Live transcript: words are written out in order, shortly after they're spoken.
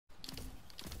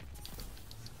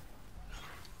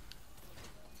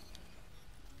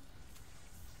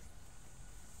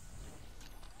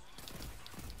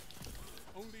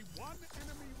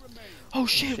Oh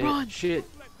shit, run! Shit!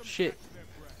 Shit!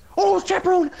 Oh,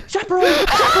 chaperone! Chaperone!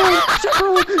 Chaperone!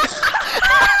 Chaperone!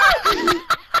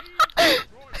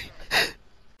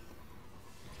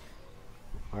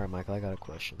 Alright, Michael, I got a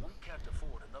question.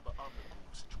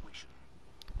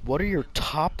 What are your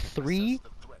top 3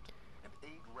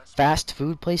 fast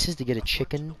food places to get a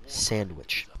chicken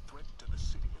sandwich?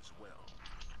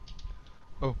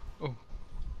 Oh.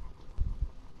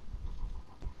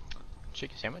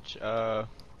 Chicken sandwich?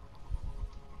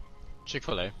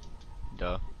 Chick-fil-A.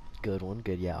 Duh. Good one,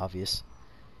 good, yeah, obvious.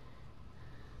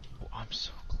 Oh, I'm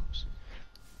so close.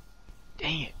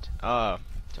 Dang it. So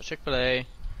Chick-fil-A.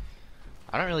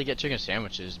 I don't really get chicken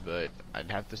sandwiches, but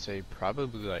I'd have to say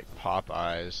probably like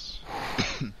Popeyes.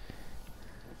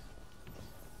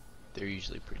 They're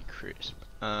usually pretty crisp.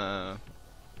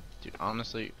 Dude,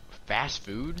 honestly, fast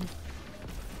food?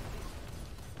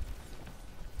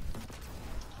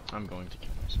 I'm going to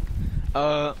kill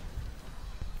myself.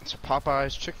 So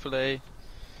Popeyes, Chick-fil-A.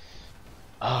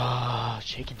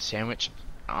 Chicken sandwich.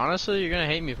 Honestly, you're gonna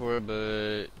hate me for it,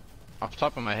 but off the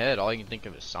top of my head, all I can think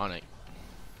of is Sonic.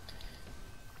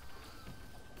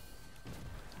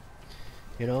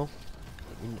 You know,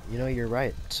 you're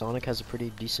right. Sonic has a pretty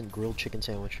decent grilled chicken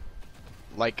sandwich.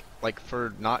 Like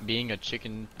for not being a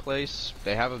chicken place,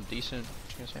 they have a decent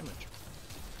chicken sandwich.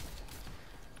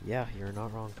 Yeah, you're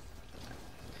not wrong.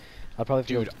 I'll probably have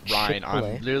to Dude, go Ryan,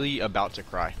 Chick-fil-A. I'm literally about to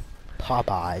cry.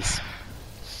 Popeyes.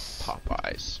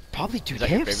 Popeyes. Probably, dude, Is that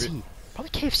your KFC. favorite? Probably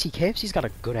KFC. KFC's got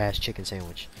a good ass chicken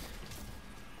sandwich.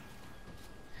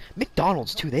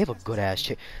 McDonald's too. They have a good ass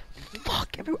chicken.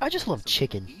 Fuck, I just love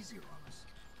chicken.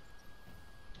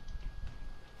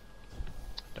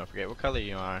 Don't forget what color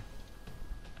you are.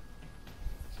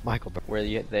 Michael, bro. Where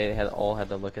they all had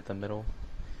to look at the middle.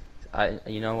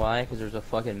 You know why? Because there's a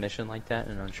fucking mission like that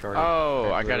in Uncharted.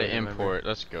 Oh, I gotta really import.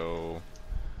 Let's go.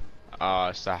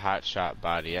 It's the hot shot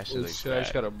body. That shit Oh looks shit, I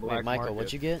just got bad. a black Wait, Michael, market.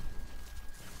 what'd you get?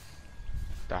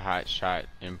 The hot shot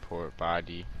import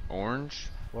body. Orange?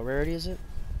 What rarity is it?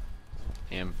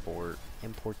 Import.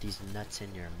 Import these nuts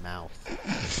in your mouth.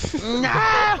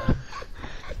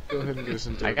 Go ahead and get us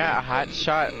into I it, got a man. hot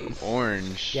shot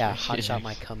orange. Yeah, hot shot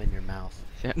might come in your mouth.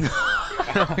 Okay.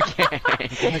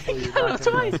 Michael, you're not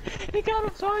gonna- He got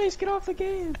him twice. Get off the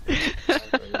game.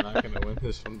 Michael, you're not gonna win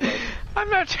this one, bud. I'm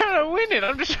not trying to win it.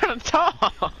 I'm just trying to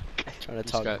talk. Trying to just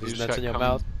talk got- these you just nuts got in your cum.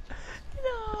 mouth.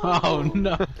 No. Oh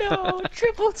no. No.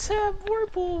 Triple tap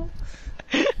Warble.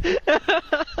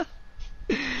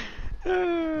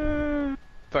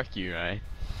 Fuck you, Ryan.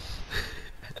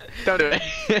 Don't do it.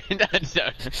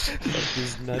 Don't. Fuck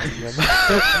these nuts in your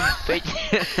mouth. Thank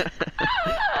you.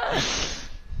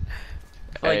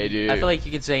 Hey, dude. I feel like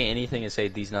you could say anything and say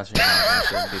these nuts are your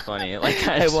so it'd be funny. Like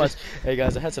Hey, what? Hey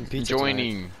guys, I had some pizza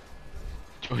tonight.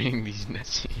 Joining these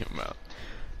nuts in your mouth.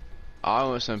 I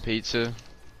want some pizza.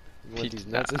 You want these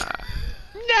nuts in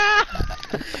Nah.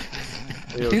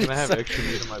 Yo, can I have extra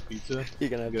meat on my pizza? You're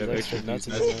gonna have You these got extra extra nuts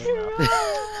in nuts your in mouth. your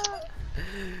mouth.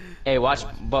 Hey, watch.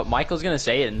 But Michael's gonna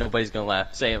say it and nobody's gonna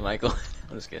laugh. Say it, Michael.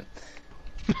 I'm just kidding.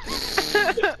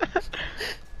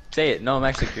 Say it. No, I'm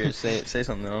actually curious. Say it. Say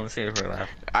something. I want to say it for a laugh.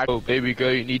 Oh, baby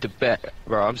girl, you need to bet.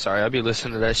 Bro, I'm sorry. I be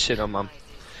listening to that shit on my...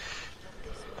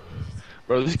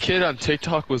 Bro, this kid on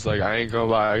TikTok was like, I ain't gonna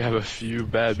lie, I have a few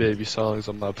Bad Baby songs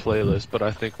on my playlist, but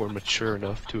I think we're mature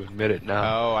enough to admit it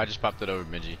now. Oh, I just popped it over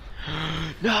Midgie.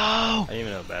 No! I didn't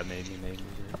even know Bad Maybe did.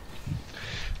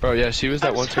 Bro, yeah, she was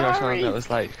that one TikTok song that was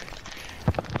like...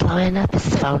 Blowing up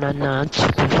his phone on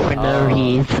for no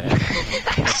reason.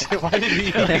 Why did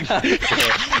he like...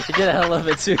 You did a hell of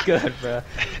it too good, bro.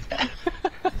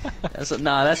 That's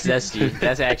zesty.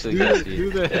 That's actually zesty. Do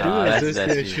that That's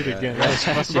zesty shit bro. again. That was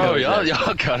fucking... Bro,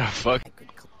 y'all gotta fuck...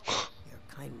 Your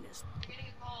kindness.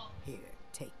 Here,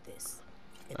 take this.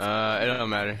 It don't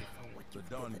matter.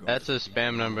 That's a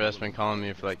spam number that's been calling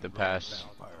me for like the past.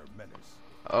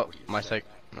 Oh, my sec.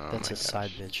 Oh, That's my a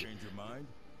side gosh. bitch.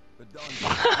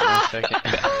 One second.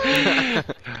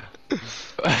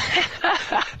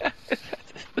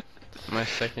 My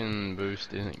second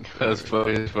boost isn't good. That's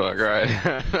funny as fuck, right?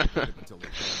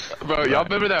 Bro, y'all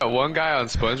remember that one guy on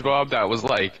SpongeBob that was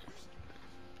like...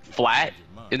 flat?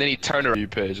 And then he turned a review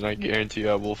page, and I guarantee you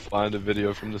I will find a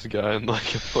video from this guy in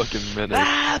like a fucking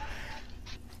minute.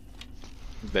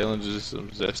 Balin's just some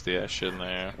zesty ass shit in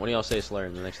there. What do y'all say slur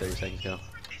in the next 30 seconds? Go.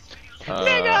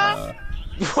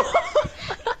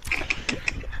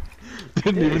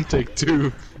 Didn't even take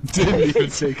two. Didn't even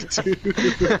take two.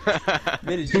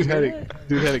 Dude had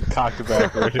it cocked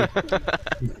back already.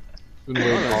 Been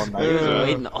waiting all night.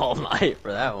 Waiting all night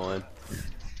for that one.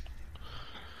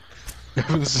 I've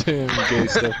been saying gay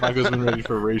stuff. Michael's been ready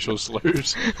for racial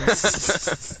slurs.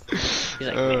 He's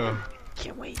like,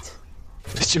 can't wait.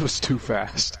 This shit was too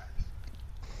fast.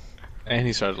 And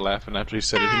he started laughing after he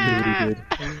said it. He knew what he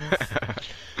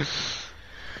did.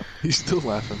 He's still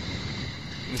laughing.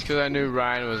 It's because I knew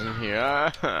Ryan wasn't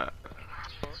here.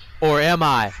 Or am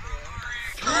I?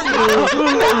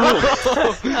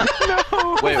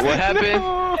 Wait, what happened?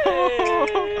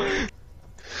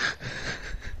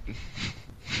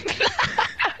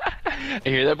 I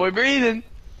hear that boy breathing.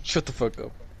 Shut the fuck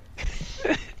up.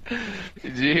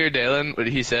 Did you hear Dalen? What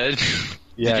he said?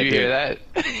 Yeah, Did you I hear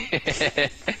did.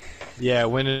 that? Yeah,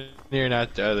 one ear,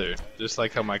 not the other. Just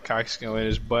like how my cock's going in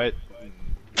his butt.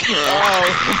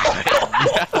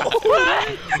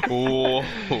 Ooh.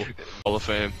 Hall of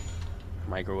Fame.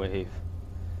 Microwave.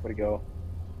 Where'd it go?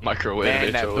 Microwave.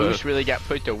 Man, that HOF. boost really got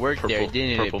put to work there, Purple,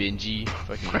 didn't purple. it, Benji?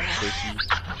 Fucking pussy.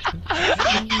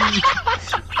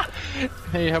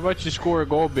 Hey, how about you score a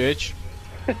goal, bitch?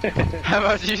 How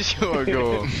about you score a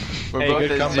goal? We're Hey, both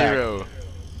good at comeback. 0.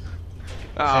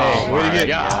 Oh Hey, what do you my get?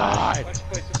 god. Let's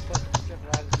play some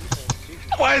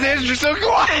defense. Why is Andrew so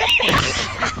quiet?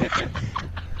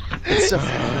 It's so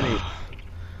funny.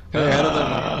 Hey, out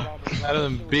of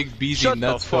them big beezy Shut the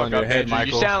nuts fuck on your up, head, Andrew.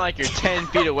 Michael. You sound like you're 10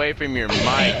 feet away from your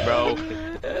mic, bro.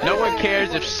 No one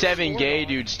cares if 7 gay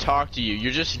dudes talk to you.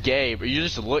 You're just gay, but you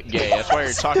just look gay. That's why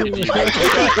you're talking to you.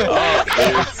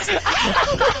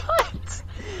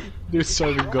 Dude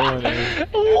started going in.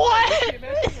 What?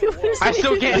 I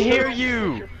still can't hear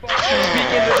you.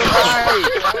 Speak into the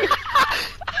mic.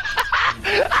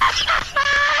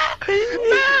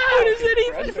 What does it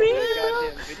even mean?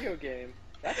 Goddamn video game.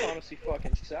 That's honestly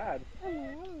fucking sad.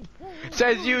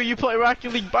 Says you play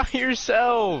Rocket League by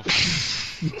yourself.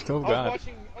 Oh I god.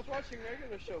 was watching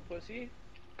regular show, pussy.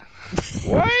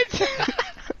 What?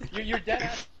 You're dead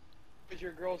ass because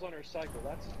your girl's on her cycle.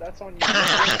 That's on you.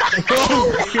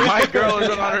 My girl is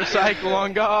on her cycle,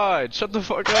 on God. Shut the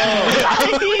fuck up.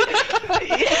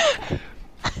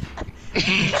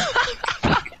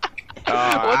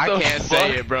 I can't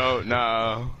say it, bro.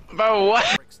 No. Bro, what?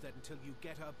 Until you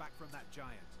get her back from that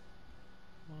giant.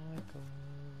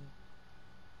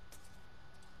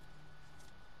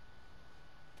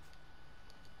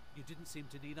 You didn't seem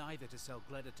to need either to sell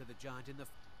Gleda to the giant in the...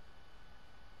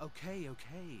 Okay.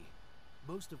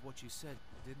 Most of what you said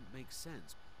didn't make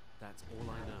sense. That's all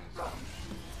I know. All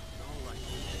right.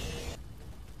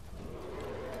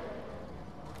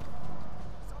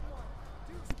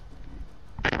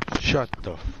 Shut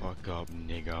the fuck up,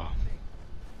 nigga.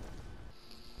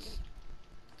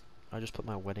 I just put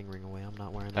my wedding ring away. I'm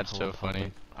not wearing that. That's so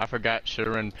funny. I forgot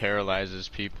Shuren paralyzes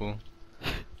people.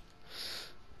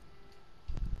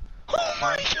 Oh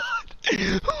my god!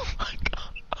 Oh my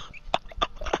god!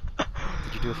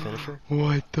 Did you do a finisher?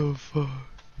 What the fuck?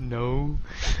 No,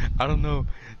 I don't know.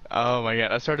 Oh my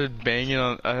god! I started banging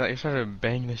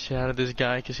the shit out of this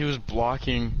guy because he was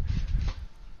blocking.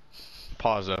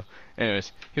 Pause though.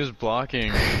 Anyways, he was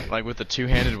blocking like with a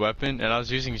two-handed weapon, and I was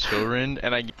using Shuren,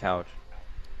 and I. Couch.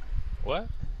 What?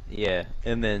 Yeah,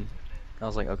 and then I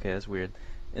was like, okay, that's weird.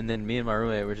 And then me and my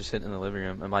roommate were just sitting in the living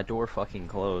room, and my door fucking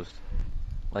closed,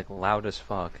 like loud as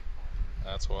fuck.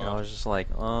 That's And I wild. was just like,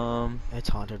 It's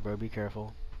haunted, bro. Be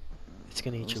careful. It's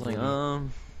gonna I eat was your like, booty.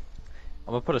 I'm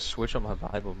gonna put a switch on my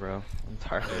Bible, bro. I'm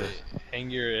tired of this.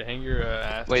 Hang your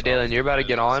ass. Wait, Dalen, you're about to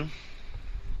get on?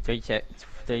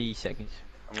 30 seconds.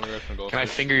 I'm gonna go from goal Can I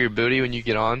first. finger your booty when you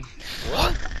get on?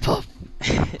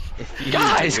 If you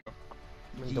Guys!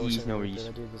 I'm endorsing Jeez, no it, worries. dude.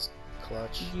 I do this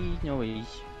clutch. No worries.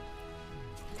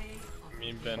 Me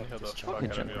and Ben held the Fuck fuck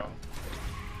this out of jump. y'all.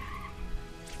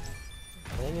 I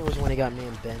think it was when he got me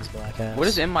and Ben's black ass. What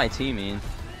does MIT mean?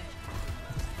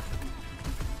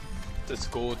 The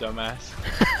school, dumbass.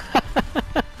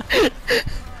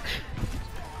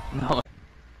 No. Oh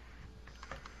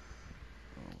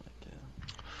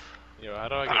Yo, how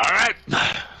do I get?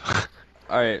 Alright!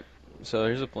 Alright, so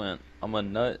here's a plan. I'm a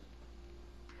nut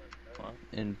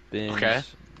in Ben's Okay.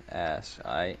 ass.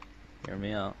 Alright, hear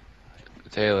me out.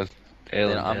 Dalen.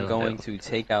 Then I'm going to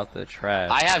take out the trash.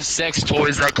 I have sex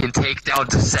toys that can take down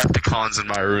Decepticons in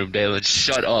my room, Dalen.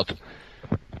 Shut up.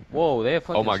 Whoa, they have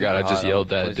fucking Oh my god, I super just hot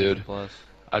yelled on that, PlayStation dude. Plus.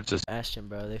 I just. Ashton,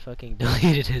 bro. They fucking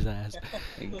deleted his ass.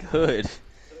 Good.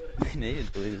 They need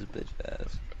to delete his bitch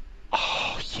ass.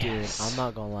 Oh, Dude, I'm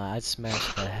not gonna lie. I'd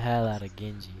smash the hell out of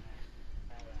Genji.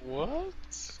 What?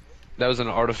 That was an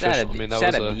artificial. I mean, that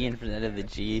was a. B in front of the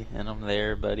G, and I'm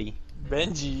there, buddy.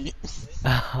 Benji.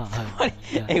 Oh, my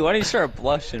God. Hey, why don't you start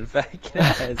blushing, fat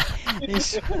ass? You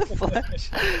start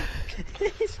blush.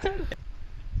 You start...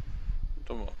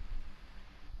 Come on.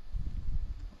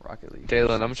 Rocket League.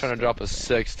 Dalen, I'm trying to drop a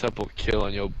sextuple kill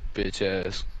on your bitch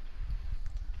ass.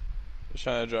 I'm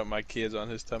trying to drop my kids on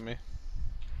his tummy.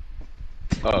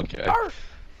 Okay. Oh,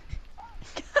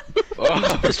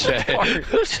 okay.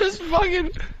 Just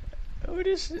fucking. We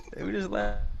just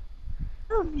laughed.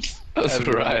 That's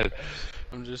right.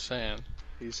 I'm just saying.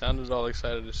 He sounded all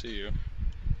excited to see you.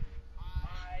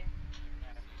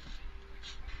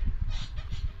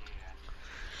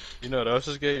 You know, let's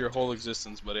just get your whole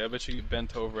existence, buddy. I bet you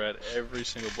bent over at every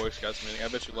single Boy Scouts meeting. I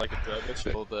bet you like it too. I bet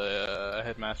you the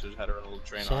headmasters had a little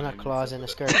train on Santa you. Claus in a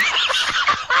skirt.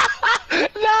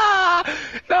 Nah,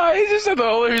 he just said the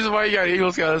only reason why you got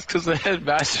Eagle Scouts is because the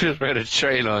headmasters ran a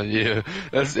train on you.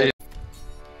 That's it.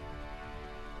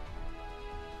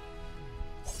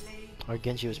 Our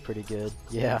Genji was pretty good.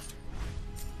 Yeah.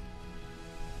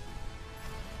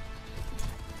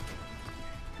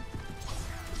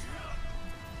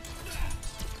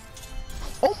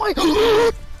 Oh my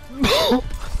god!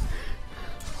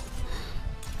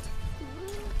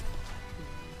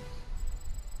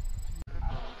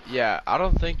 Yeah, I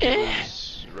don't think it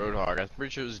was Roadhog. I'm pretty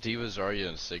sure it was Diva, Zarya,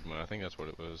 and Sigma. I think that's what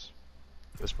it was.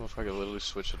 This motherfucker literally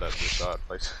switched it up just shot.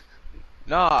 Like,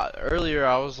 Nah, earlier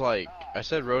I was like, I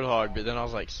said Roadhog, but then I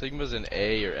was like, Sigma's an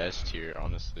A or S tier,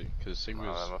 honestly. Because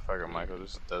Sigma's. that motherfucker Michael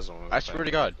just doesn't want I swear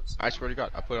to God. I swear to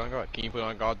God. I put it on God. Can you put it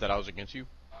on God that I was against you?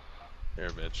 Here,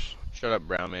 bitch. Shut up,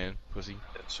 brown man. Pussy.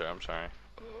 Yeah, sure, I'm sorry.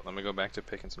 Let me go back to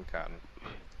picking some cotton.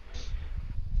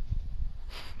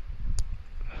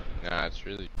 Nah, it's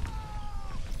really.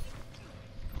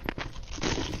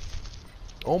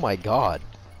 Oh my god.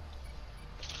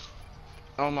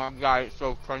 Oh my God, it's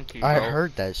so crunchy. I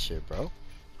heard that shit, bro.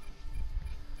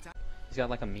 He's got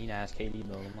like a mean ass KD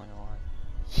build. I'm not gonna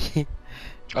lie.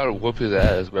 I'd whoop his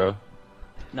ass, bro.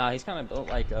 Nah, he's kind of built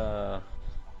like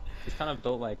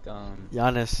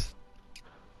Giannis.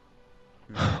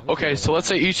 Okay, so let's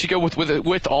say Ichigo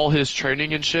with all his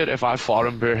training and shit, if I fought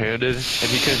him barehanded and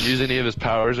he couldn't use any of his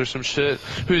powers or some shit,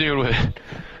 who's he gonna win?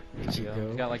 He's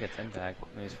got like a 10-pack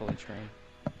when he's fully trained.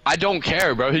 I don't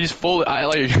care, bro. He's bro,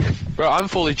 I'm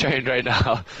fully trained right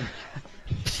now.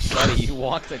 Buddy, you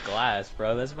walk the glass,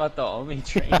 bro. That's about the only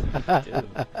training you do.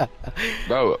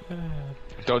 Bro,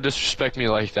 don't disrespect me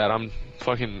like that. I'm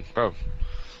fucking, bro.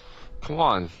 Come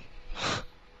on.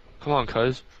 Come on,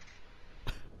 cuz.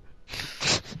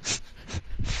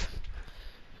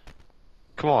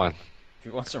 Come on. If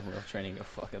you want some real training, go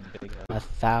fuck a big ass.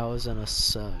 1,000 a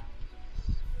suck.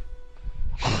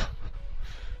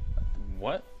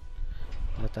 What?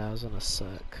 1,000 a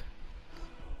suck.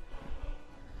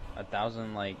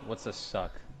 1,000, like, what's a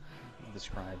suck?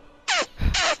 Describe.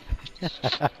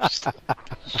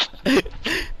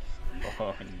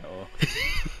 Oh no.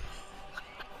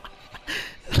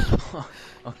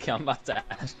 Okay, I'm about to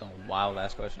ask a wild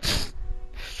ass question.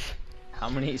 How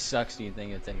many sucks do you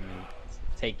think it'd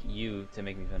take you to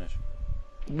make me finish?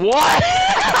 What?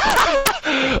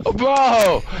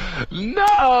 Bro!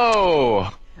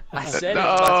 No! I said it was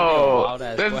about to be a wild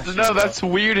ass That's, question. no, bro. that's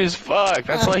weird as fuck.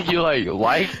 That's like you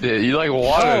liked it. You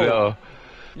wanted to know.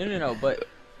 No, but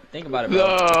think about it, bro. No.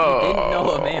 If you didn't know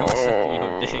a man was sucking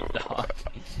your dick, dog.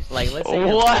 Like, let's say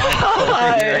you're What?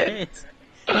 blindfolded, right?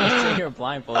 Let's say you're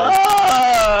blindfolded.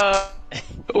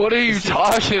 What are you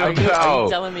talking Are about? you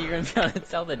telling me you're gonna be able to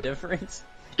tell the difference?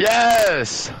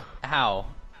 Yes! How?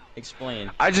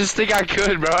 Explain. I just think I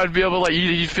could, bro. I'd be able to, like,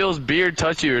 you'd feel his beard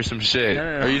touch you or some shit.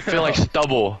 No. Or you'd feel like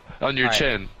stubble on your Alright.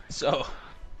 chin. So,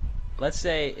 let's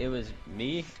say it was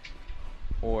me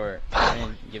or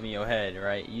Aaron giving you a head,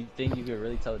 right? You think you could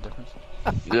really tell the difference?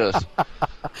 Yes.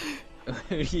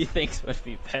 Who do you think would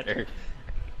be better?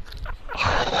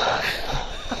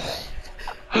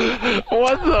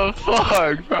 What the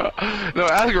fuck, bro? No,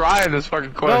 ask Ryan this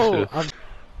fucking question. No,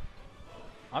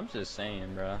 I'm just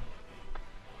saying, bro.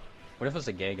 What if it's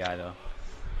a gay guy, though?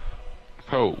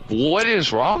 Bro, what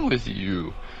is wrong with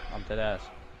you? I'm dead ass.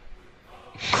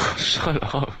 Shut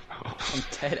up, bro. I'm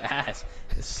dead ass.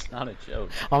 This is not a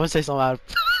joke. I'm gonna say something out.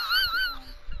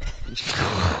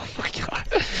 Oh my god.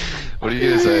 What are you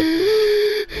gonna say?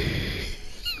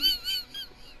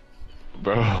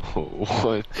 Bro,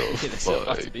 what the It's about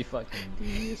fuck? to be fucking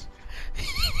devious.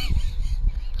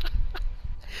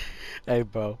 Hey,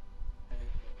 bro.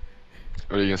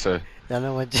 What are you gonna say? Y'all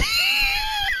know what?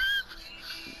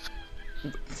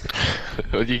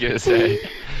 What are you gonna say?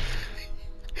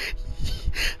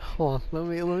 Hold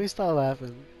on, let me stop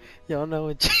laughing. Y'all know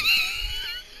what?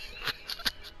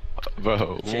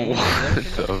 Bro, James, what what the did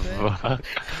you fuck?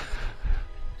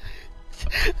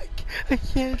 I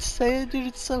can't say it, dude.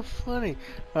 It's so funny.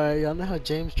 All right, y'all know how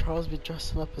James Charles be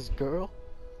dressing up as girl?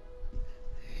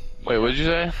 Wait, what'd you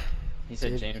say? He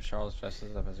said Did- James Charles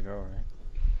dresses up as a girl, right?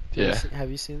 Yeah.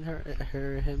 Have you seen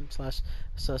him slash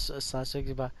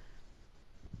about?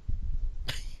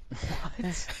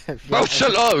 What? Bro,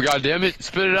 shut up! God damn it!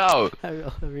 Spit it out.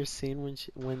 Have you seen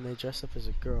when they dress up as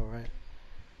a girl, right?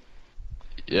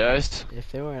 Yes.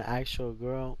 If they were an actual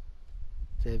girl,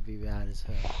 they'd be bad as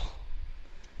hell.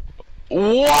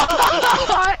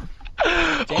 What?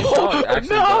 James Charles actually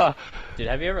no. does. Dude,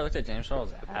 have you ever looked at James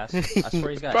Charles' ass? I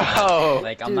swear he's got Bro. ass.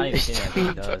 Like, I'm Dude. not even kidding, I think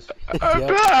he does. Bro,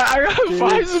 I gotta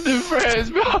find some new friends,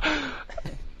 bro.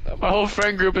 My whole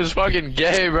friend group is fucking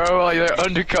gay, bro. Like they're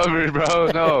undercover, bro.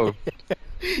 No,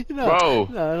 No, bro.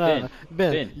 no.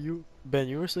 Ben, You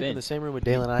were sleeping in Ben. the same room with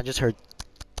Dalen, and I just heard.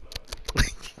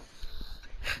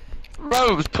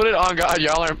 Bro, put it on God.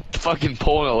 Y'all aren't fucking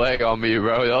pulling a leg on me,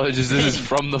 bro. Y'all are just this is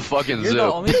from the fucking You're zip.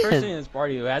 the only person in this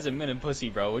party who hasn't been in pussy,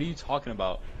 bro. What are you talking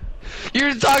about?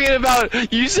 You're talking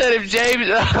about. You said if James.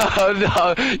 Oh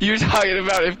no. You're talking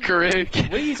about if Corinne.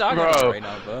 What are you talking Bro. about right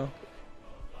now, bro?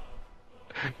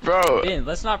 Bro. Ben,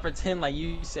 let's not pretend like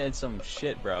you said some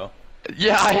shit, bro.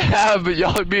 Yeah, I have, but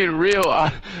y'all are being real.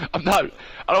 I'm not.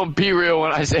 I don't be real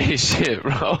when I say shit,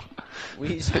 bro. What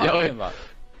are you Y'all talking are- about?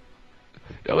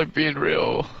 Y'all are being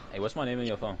real. Hey, what's my name in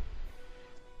your phone?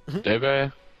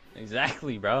 Baby.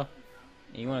 Exactly, bro.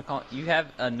 You wanna call? You have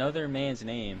another man's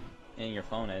name in your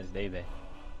phone as Dave.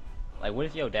 Like, what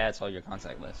if your dad saw your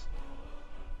contact list?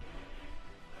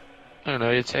 I don't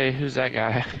know. You'd say, who's that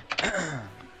guy? Have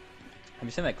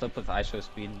you seen that clip with I Show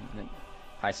Speed?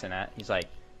 Hi, Sinat. He's like,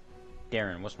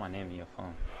 Darren, what's my name in your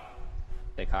phone?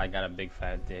 Like, I got a big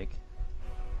fat dick.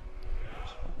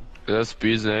 Is that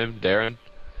Speed's name? Darren?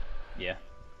 Yeah.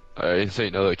 I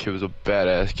didn't know that kid was a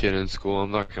badass kid in school.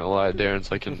 I'm not gonna lie,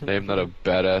 Darren's like a name that a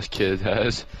badass kid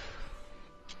has.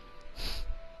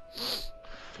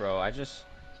 Bro, I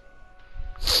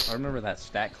remember that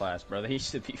stat class, bro. They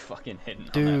used to be fucking hitting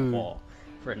on Dude. that wall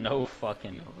for no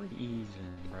fucking reason,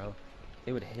 bro.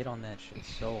 They would hit on that shit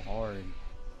so hard.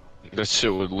 That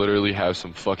shit would literally have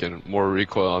some fucking more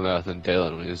recoil on that than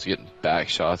Dalen when he was getting back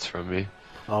shots from me.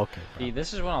 Okay. See,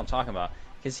 this is what I'm talking about.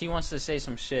 Because he wants to say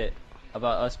some shit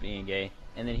about us being gay,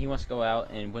 and then he wants to go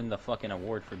out and win the fucking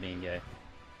award for being gay.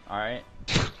 Alright?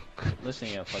 Listen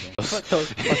to you fucking. Put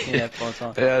those fucking headphones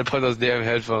on. Yeah, I put those damn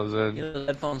headphones in. Your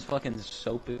headphones fucking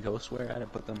soapy ghostware. I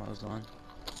didn't put them on.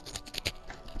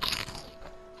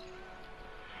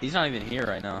 He's not even here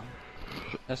right now.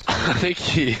 That's I think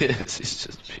he is. He's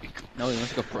just being. No, he wants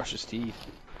to go brush his teeth.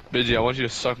 Bidgie, I want you to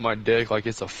suck my dick like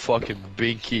it's a fucking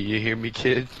binky. You hear me,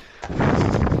 kid?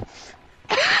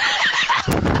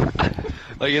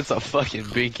 Like it's a fucking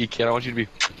binky, kid. I want you to be.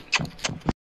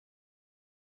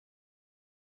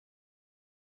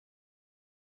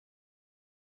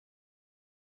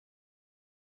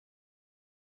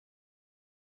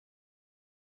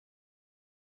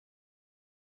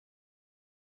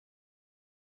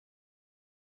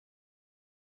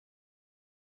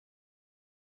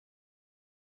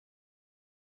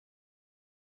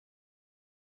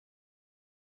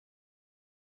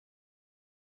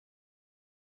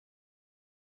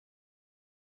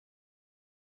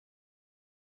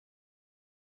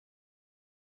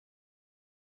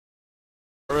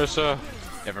 Marissa.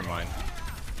 Never mind.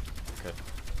 Okay.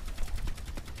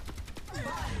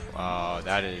 Wow,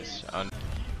 that is Don't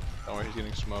worry, he's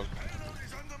getting smoked.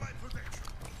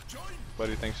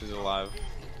 Buddy thinks he's alive.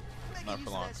 Not for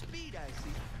long.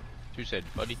 Who said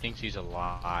Buddy thinks he's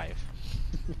alive?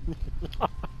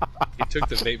 He took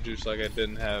the vape juice like I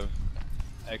didn't have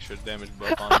extra damage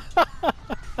buff on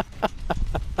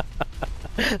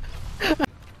him.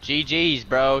 GG's,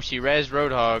 bro. She res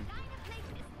Roadhog.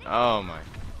 Oh my.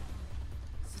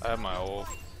 I have my ult.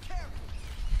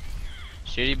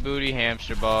 Shitty booty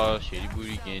hamster ball. Shitty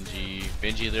booty Genji.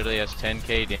 Benji literally has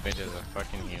 10k damage as a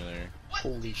fucking healer.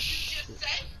 Holy shit.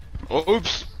 Oh,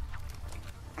 oops.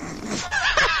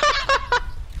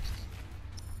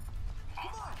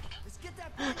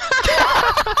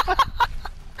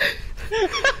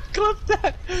 Clip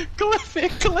that! Clip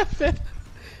it! Clip it!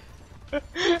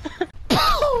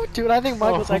 Dude, I think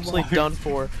Michael's Oh actually my. done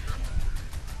for.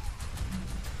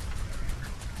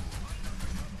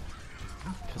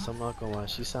 Cause I'm not gonna lie,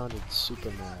 she sounded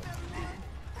super mad.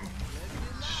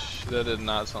 That did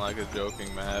not sound like a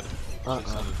joking mad. It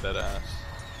sounded dead ass.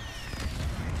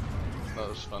 That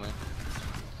was funny.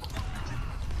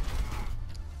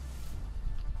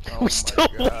 Oh we my still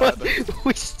God. won.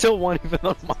 We still won even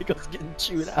though Michael's getting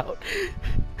chewed out.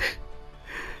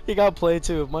 He got played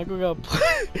too. If Michael got play,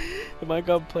 if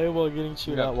Michael got played while getting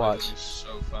chewed out, watch. That'd be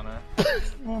so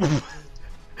funny.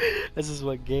 This is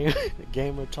what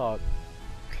gamer talk.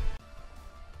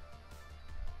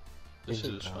 This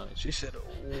shit is funny. She said,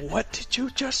 "What did you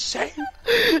just say?"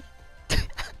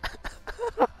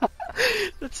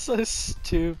 That's so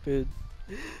stupid.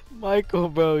 Michael,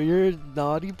 bro, you're a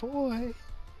naughty boy.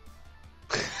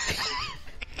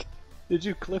 Did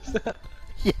you clip that?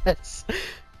 Yes.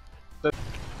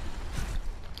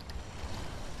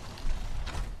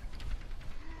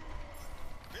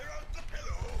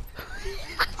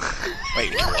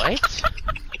 Wait, what?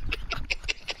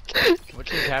 What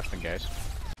just happened, guys?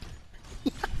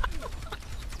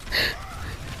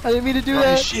 I didn't mean to do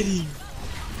that. Shitty.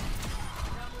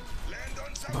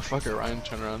 Motherfucker Ryan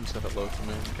turned around and said hello to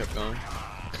me and kept going.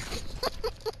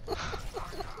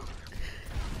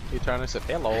 He turned and said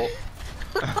hello.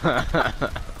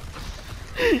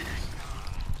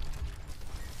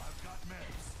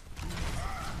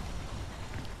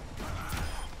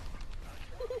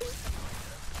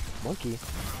 Monkey.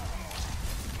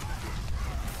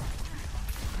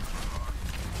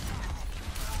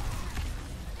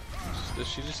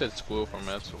 She just said squirrel for me,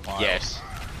 that's wild. Yes.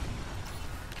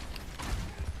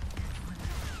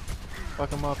 Fuck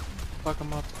him up. Fuck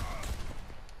him up.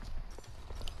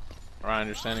 Ryan,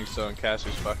 you're standing still and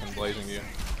Cassie's fucking blazing you.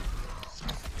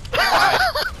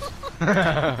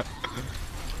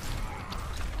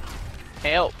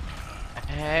 Help!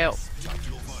 Help!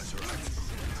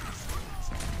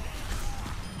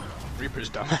 Reaper's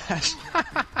dumbass.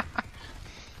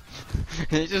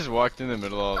 He just walked in the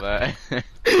middle of that.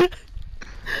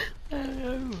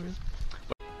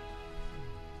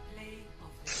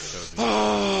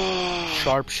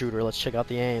 Sharpshooter, let's check out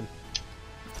the aim.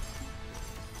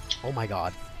 Oh my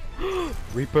god.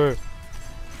 Reaper.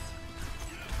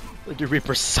 Dude,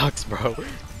 Reaper sucks, bro.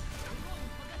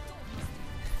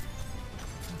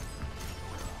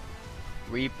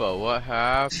 Reaper, what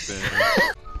happened?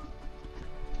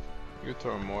 You could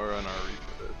throw more on our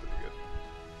Reaper, they're pretty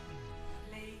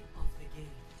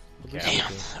good.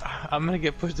 Damn. I'm gonna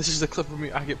get pushed. This is the clip of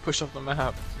me. I get pushed off the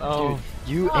map. Oh.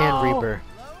 Dude, you and Reaper.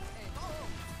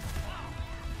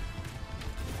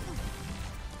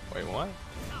 Wait, what?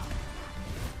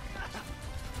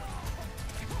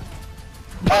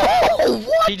 Oh,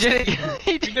 what? He didn't.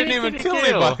 He didn't even kill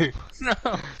anybody. No.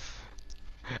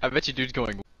 I bet you dude's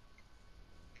going.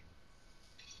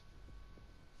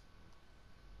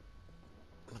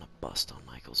 I'm gonna bust on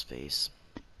Michael's face.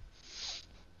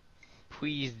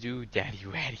 Please do, Daddy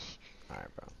Ratty. Alright,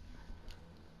 bro.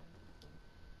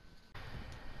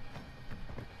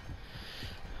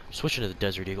 I'm switching to the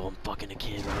Desert Eagle. I'm fucking a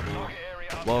kid right now.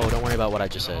 Whoa, don't worry about what I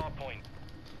just said.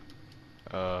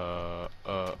 Whole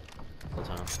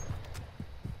time.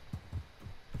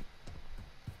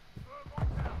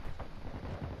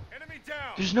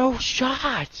 There's no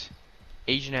shot!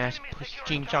 Asian ass push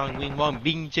ching chong wing wong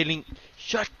bing chilling.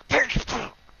 Shut.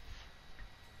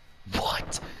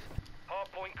 What?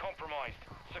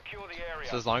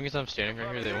 So as long as I'm standing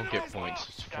right here, they won't get points.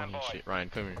 It's funny as shit. Ryan,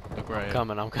 come here. Look where I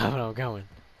am. I'm coming.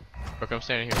 Look, I'm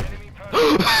standing here.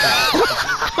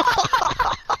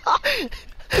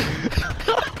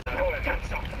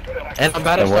 And I'm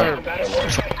about to start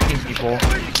people.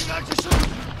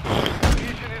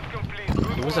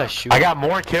 Who was I shooting? I got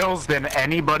more kills than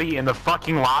anybody in the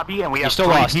fucking lobby, and we have still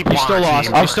three lost. people You on still our lost.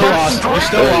 team. You still lost. You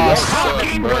still lost.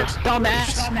 Fucking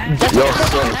dumbass.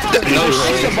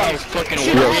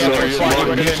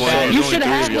 You should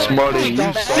have.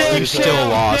 You still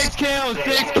lost. 6 kills.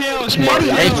 6 kills.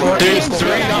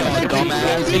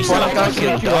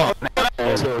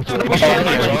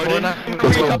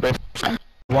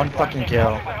 One fucking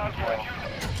kill.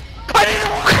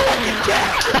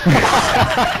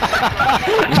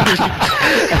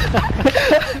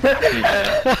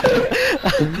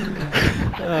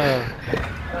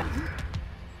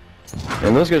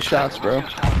 And those good shots, bro.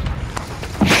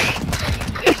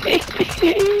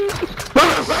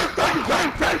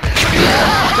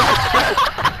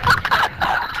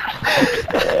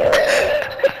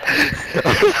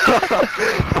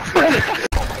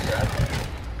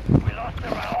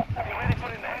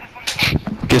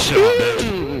 Get shit on, bitch.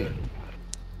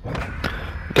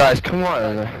 Guys, come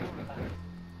on.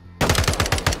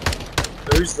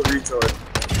 Who's the retard?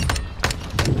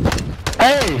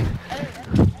 Hey!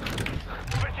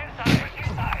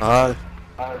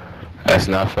 That's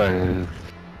not funny.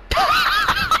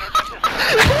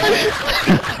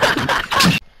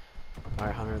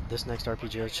 Alright, Hunter, this next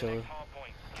RPG kill.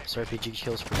 This RPG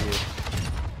kills for you.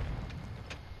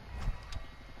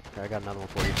 Here, I got another one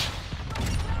for you.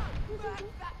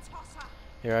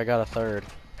 Here, I got a third.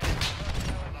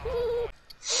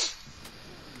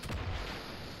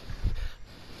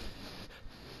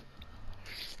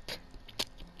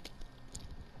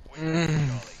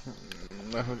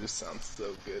 That just sounds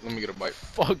so good. Let me get a bite.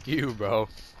 Fuck you, bro.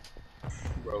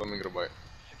 Bro, let me get a bite.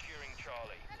 Securing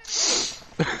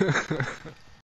Charlie.